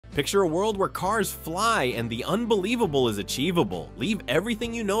Picture a world where cars fly and the unbelievable is achievable. Leave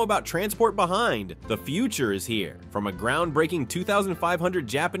everything you know about transport behind. The future is here. From a groundbreaking 2,500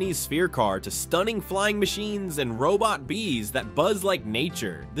 Japanese sphere car to stunning flying machines and robot bees that buzz like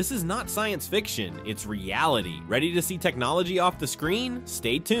nature. This is not science fiction, it's reality. Ready to see technology off the screen?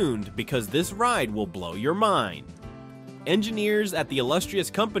 Stay tuned, because this ride will blow your mind. Engineers at the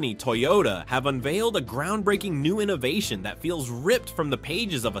illustrious company Toyota have unveiled a groundbreaking new innovation that feels ripped from the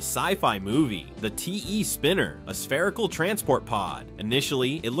pages of a sci-fi movie, the TE Spinner, a spherical transport pod.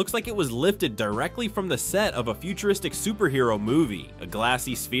 Initially, it looks like it was lifted directly from the set of a futuristic superhero movie, a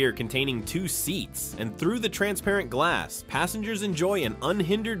glassy sphere containing 2 seats, and through the transparent glass, passengers enjoy an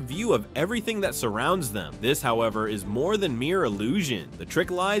unhindered view of everything that surrounds them. This, however, is more than mere illusion. The trick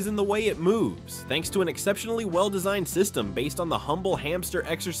lies in the way it moves. Thanks to an exceptionally well-designed system based on the humble hamster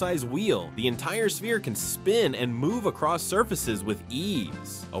exercise wheel, the entire sphere can spin and move across surfaces with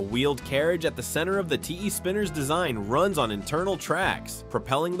ease. A wheeled carriage at the center of the TE Spinner's design runs on internal tracks,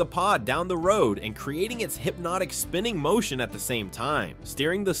 propelling the pod down the road and creating its hypnotic spinning motion at the same time.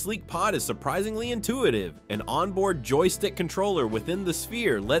 Steering the sleek pod is surprisingly intuitive. An onboard joystick controller within the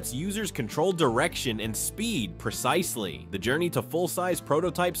sphere lets users control direction and speed precisely. The journey to full-size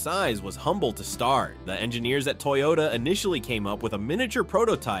prototype size was humble to start. The engineers at Toyota initially came up with a miniature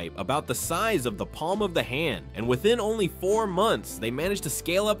prototype about the size of the palm of the hand, and within only 4 months, they managed to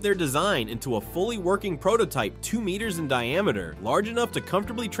scale up their design into a fully working prototype 2 meters in diameter, large enough to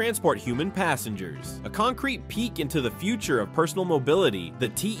comfortably transport human passengers. A concrete peek into the future of personal mobility, the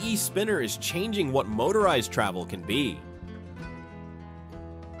TE Spinner is changing what motorized travel can be.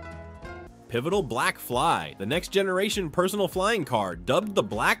 Pivotal Blackfly, the next generation personal flying car dubbed the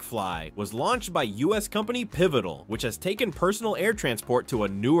Blackfly, was launched by US company Pivotal, which has taken personal air transport to a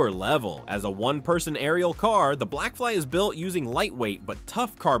newer level. As a one-person aerial car, the Blackfly is built using lightweight but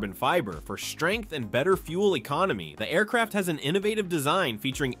tough carbon fiber for strength and better fuel economy. The aircraft has an innovative design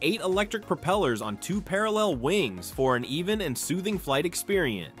featuring 8 electric propellers on 2 parallel wings for an even and soothing flight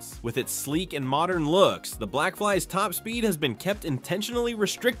experience. With its sleek and modern looks, the Blackfly's top speed has been kept intentionally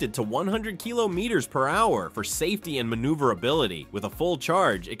restricted to 100 kilometers per hour for safety and maneuverability. With a full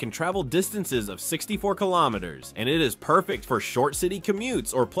charge, it can travel distances of 64 kilometers, and it is perfect for short city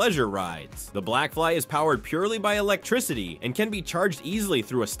commutes or pleasure rides. The Blackfly is powered purely by electricity and can be charged easily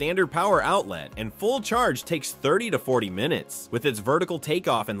through a standard power outlet, and full charge takes 30 to 40 minutes. With its vertical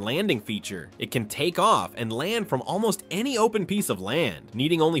takeoff and landing feature, it can take off and land from almost any open piece of land,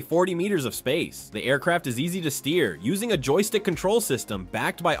 needing only 40 meters of space. The aircraft is easy to steer, using a joystick control system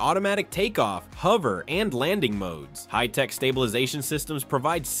backed by automatic takeoff, hover, and landing modes. High-tech stabilization systems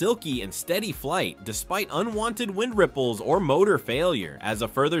provide silky and steady flight despite unwanted wind ripples or motor failure. As a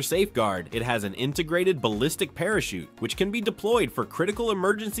further safeguard, it has an integrated ballistic parachute, which can be deployed for critical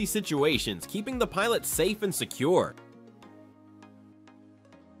emergency situations, keeping the pilot safe and secure.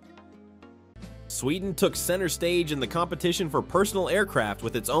 Sweden took center stage in the competition for personal aircraft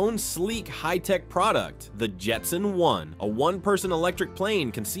with its own sleek, high-tech product, the Jetson 1, a one-person electric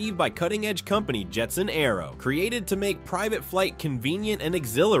plane conceived by cutting-edge company Jetson Aero. Created to make private flight convenient and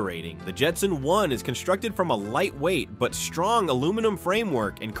exhilarating, the Jetson 1 is constructed from a lightweight but strong aluminum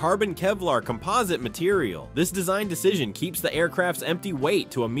framework and carbon Kevlar composite material. This design decision keeps the aircraft's empty weight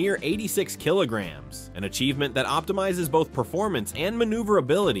to a mere 86 kilograms, an achievement that optimizes both performance and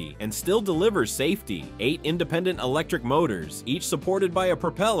maneuverability and still delivers safety. 8 independent electric motors, each supported by a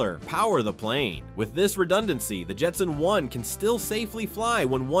propeller, power the plane. With this redundancy, the Jetson 1 can still safely fly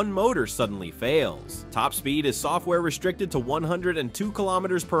when one motor suddenly fails. Top speed is software restricted to 102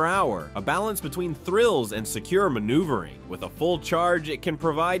 kilometers per hour, a balance between thrills and secure maneuvering. With a full charge, it can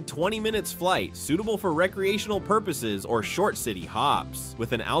provide 20 minutes flight, suitable for recreational purposes or short city hops.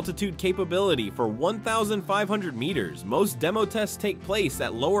 With an altitude capability for 1,500 meters, most demo tests take place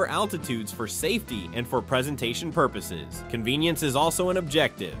at lower altitudes for safety and for presentation purposes. Convenience is also an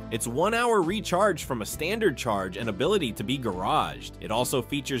objective. It's 1 hour recharge from a standard charge and ability to be garaged. It also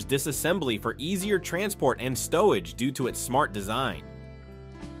features disassembly for easier transport and stowage due to its smart design.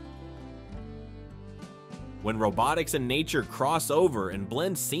 When robotics and nature cross over and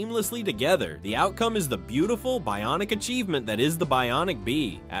blend seamlessly together, the outcome is the beautiful, bionic achievement that is the Bionic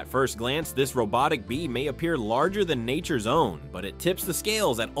Bee. At first glance, this robotic bee may appear larger than nature's own, but it tips the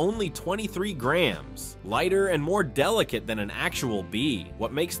scales at only 23 grams. Lighter and more delicate than an actual bee.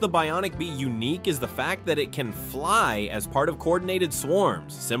 What makes the Bionic Bee unique is the fact that it can fly as part of coordinated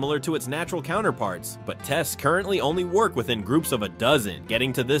swarms, similar to its natural counterparts, but tests currently only work within groups of a dozen.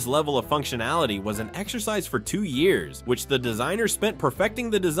 Getting to this level of functionality was an exercise for 2 years, which the designer spent perfecting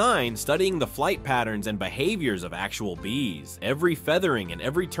the design, studying the flight patterns and behaviors of actual bees. Every feathering and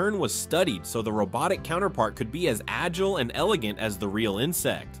every turn was studied so the robotic counterpart could be as agile and elegant as the real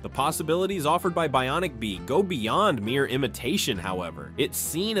insect. The possibilities offered by Bionic Bee go beyond mere imitation, however. It's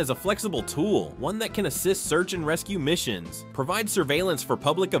seen as a flexible tool, one that can assist search and rescue missions, provide surveillance for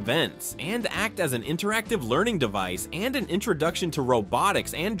public events, and act as an interactive learning device and an introduction to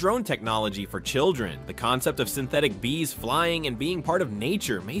robotics and drone technology for children. The concept of synthetic bees flying and being part of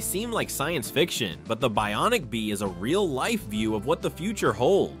nature may seem like science fiction, but the Bionic Bee is a real-life view of what the future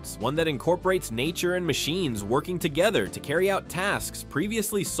holds, one that incorporates nature and machines working together to carry out tasks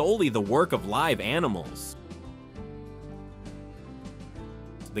previously solely the work of live animals.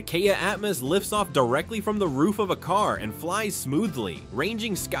 The KaAtmas lifts off directly from the roof of a car and flies smoothly,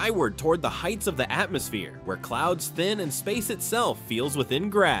 ranging skyward toward the heights of the atmosphere, where clouds thin and space itself feels within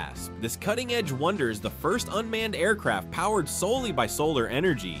grasp. This cutting-edge wonder is the first unmanned aircraft powered solely by solar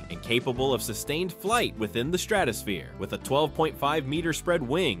energy and capable of sustained flight within the stratosphere. With a 12.5-meter spread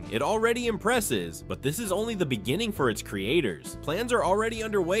wing, it already impresses, but this is only the beginning for its creators. Plans are already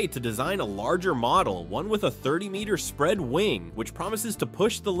underway to design a larger model, one with a 30-meter spread wing, which promises to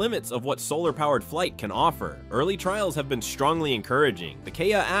push the limits of what solar-powered flight can offer. Early trials have been strongly encouraging. The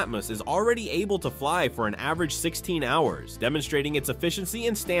KaAtmas is already able to fly for an average 16 hours, demonstrating its efficiency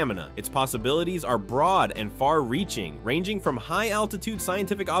and stamina. Its possibilities are broad and far-reaching, ranging from high-altitude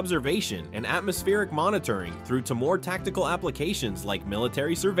scientific observation and atmospheric monitoring through to more tactical applications like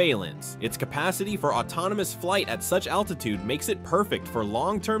military surveillance. Its capacity for autonomous flight at such altitude makes it perfect for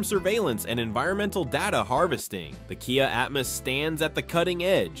long-term surveillance and environmental data harvesting. The KaAtmas stands at the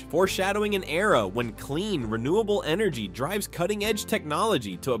cutting edge, foreshadowing an era when clean, renewable energy drives cutting-edge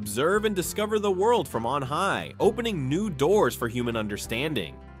technology to observe and discover the world from on high, opening new doors for human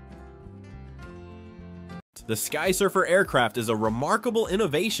understanding. The SkySurfer aircraft is a remarkable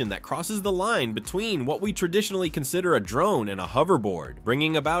innovation that crosses the line between what we traditionally consider a drone and a hoverboard,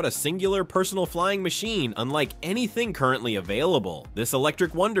 bringing about a singular personal flying machine unlike anything currently available. This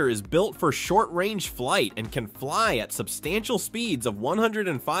electric wonder is built for short-range flight and can fly at substantial speeds of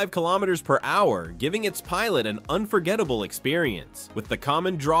 105 kilometers per hour, giving its pilot an unforgettable experience. With the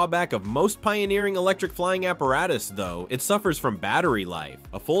common drawback of most pioneering electric flying apparatus, though, it suffers from battery life.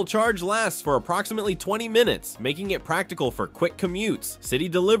 A full charge lasts for approximately 20 minutes, making it practical for quick commutes, city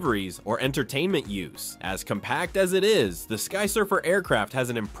deliveries, or entertainment use. As compact as it is, the SkySurfer aircraft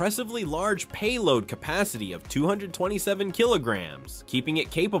has an impressively large payload capacity of 227 kilograms, keeping it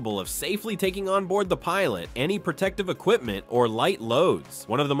capable of safely taking on board the pilot, any protective equipment, or light loads.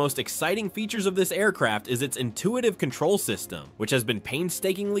 One of the most exciting features of this aircraft is its intuitive control system, which has been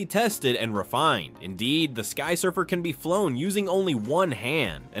painstakingly tested and refined. Indeed, the SkySurfer can be flown using only one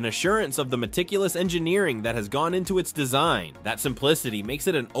hand, an assurance of the meticulous engineering that has gone into its design. That simplicity makes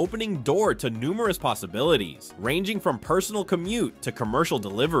it an opening door to numerous possibilities, ranging from personal commute to commercial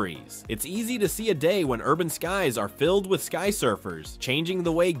deliveries. It's easy to see a day when urban skies are filled with SkySurfers, changing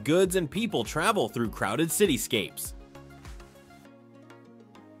the way goods and people travel through crowded cityscapes.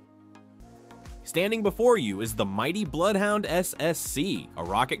 Standing before you is the mighty Hound SSC, a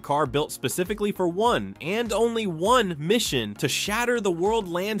rocket car built specifically for one, and only one, mission to shatter the world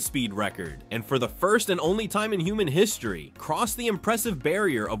land speed record, and for the first and only time in human history, cross the impressive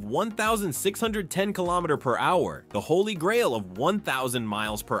barrier of 1,610 km per hour, the holy grail of 1,000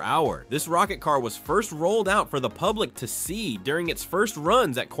 miles per hour. This rocket car was first rolled out for the public to see during its first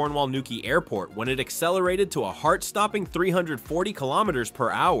runs at Cornwall Newquay Airport when it accelerated to a heart-stopping 340 km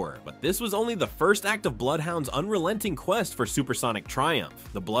per hour. But this was only the first act of Bloodhound's unrelenting quest for supersonic triumph.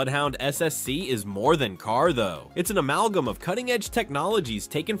 The Hound SSC is more than car, though. It's an amalgam of cutting-edge technologies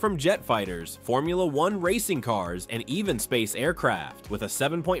taken from jet fighters, Formula 1 racing cars, and even space aircraft. With a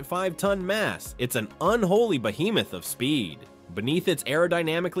 7.5-ton mass, it's an unholy behemoth of speed. Beneath its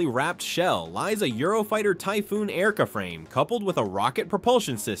aerodynamically wrapped shell lies a Eurofighter Typhoon aircraft coupled with a rocket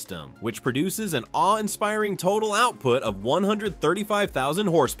propulsion system, which produces an awe-inspiring total output of 135,000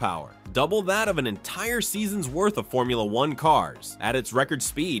 horsepower, double that of an entire season's worth of Formula 1 cars. At its record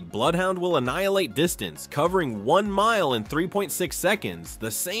speed, Bloodhound will annihilate distance, covering 1 mile in 3.6 seconds, the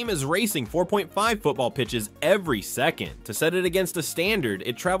same as racing 4.5 football pitches every second. To set it against a standard,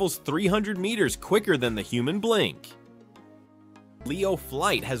 it travels 300 meters quicker than the human blink. Leo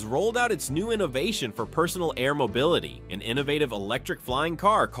Flight has rolled out its new innovation for personal air mobility, an innovative electric flying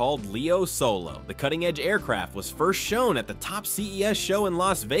car called Leo Solo. The cutting-edge aircraft was first shown at the top CES show in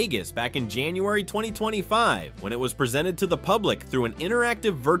Las Vegas back in January 2025, when it was presented to the public through an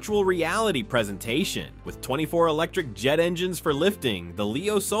interactive virtual reality presentation. With 24 electric jet engines for lifting, the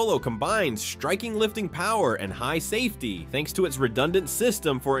Leo Solo combines striking lifting power and high safety thanks to its redundant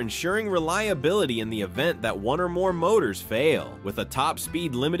system for ensuring reliability in the event that one or more motors fail. With a top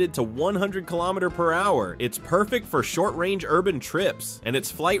speed limited to 100 km/h, it's perfect for short-range urban trips, and its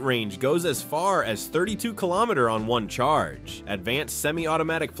flight range goes as far as 32 km on one charge. Advanced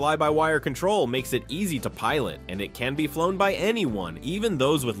semi-automatic fly-by-wire control makes it easy to pilot, and it can be flown by anyone, even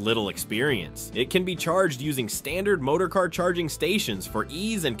those with little experience. It can be charged using standard motorcar charging stations for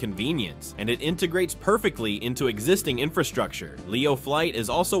ease and convenience, and it integrates perfectly into existing infrastructure. Leo Flight is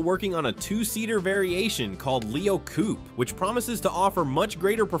also working on a two-seater variation called Leo Coupe, which promises to offer much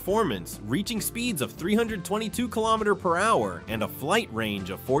greater performance, reaching speeds of 322 km/h and a flight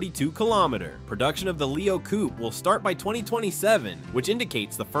range of 42 km. Production of the Leo Coupe will start by 2027, which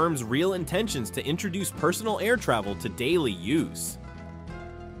indicates the firm's real intentions to introduce personal air travel to daily use.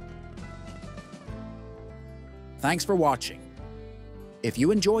 Thanks for watching. If you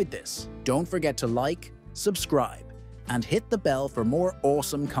enjoyed this, don't forget to like, subscribe, and hit the bell for more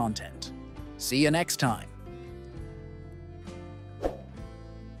awesome content. See you next time.